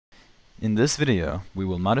In this video, we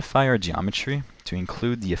will modify our geometry to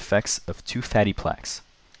include the effects of two fatty plaques.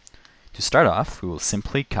 To start off, we will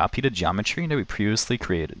simply copy the geometry that we previously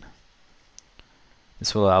created.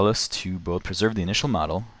 This will allow us to both preserve the initial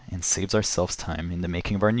model and saves ourselves time in the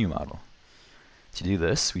making of our new model. To do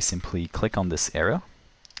this, we simply click on this arrow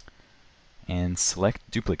and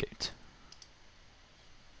select Duplicate.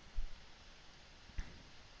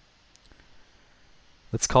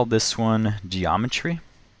 Let's call this one Geometry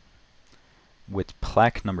with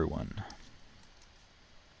plaque number 1.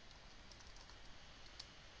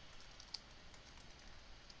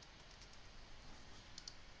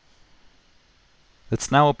 Let's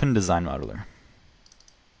now open Design Modeler.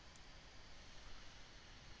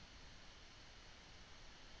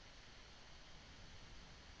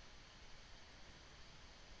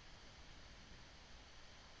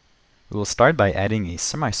 We will start by adding a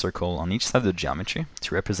semicircle on each side of the geometry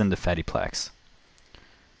to represent the fatty plaques.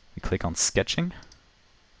 We click on Sketching,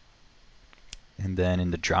 and then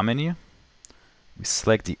in the Draw menu, we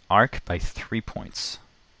select the arc by 3 points.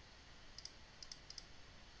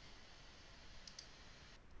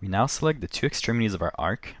 We now select the two extremities of our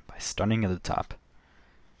arc by starting at the top,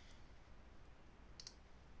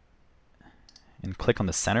 and click on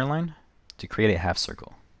the center line to create a half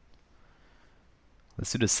circle.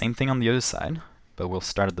 Let's do the same thing on the other side, but we'll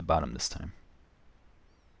start at the bottom this time.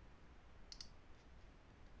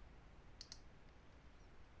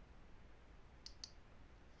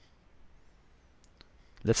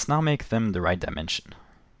 Let's now make them the right dimension.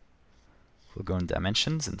 We'll go in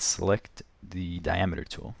Dimensions and select the Diameter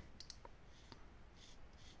tool.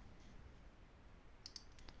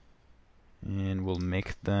 And we'll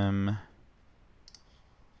make them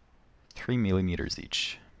 3 millimeters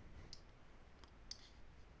each.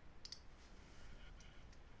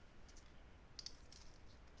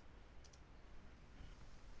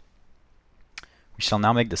 We shall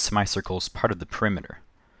now make the semicircles part of the perimeter.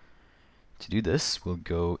 To do this, we'll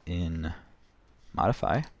go in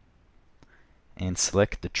Modify and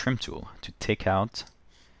select the Trim tool to take out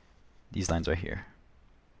these lines right here.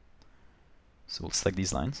 So we'll select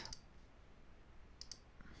these lines.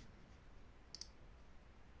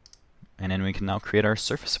 And then we can now create our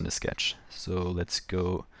surface from the sketch. So let's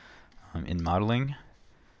go in Modeling,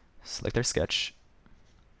 select our sketch,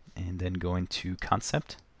 and then go into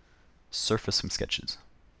Concept, Surface from Sketches.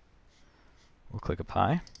 We'll click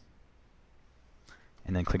Apply,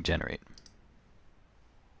 and then click Generate.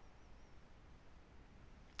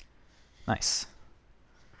 Nice.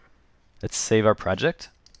 Let's save our project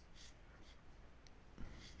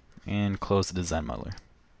and close the Design Modeler.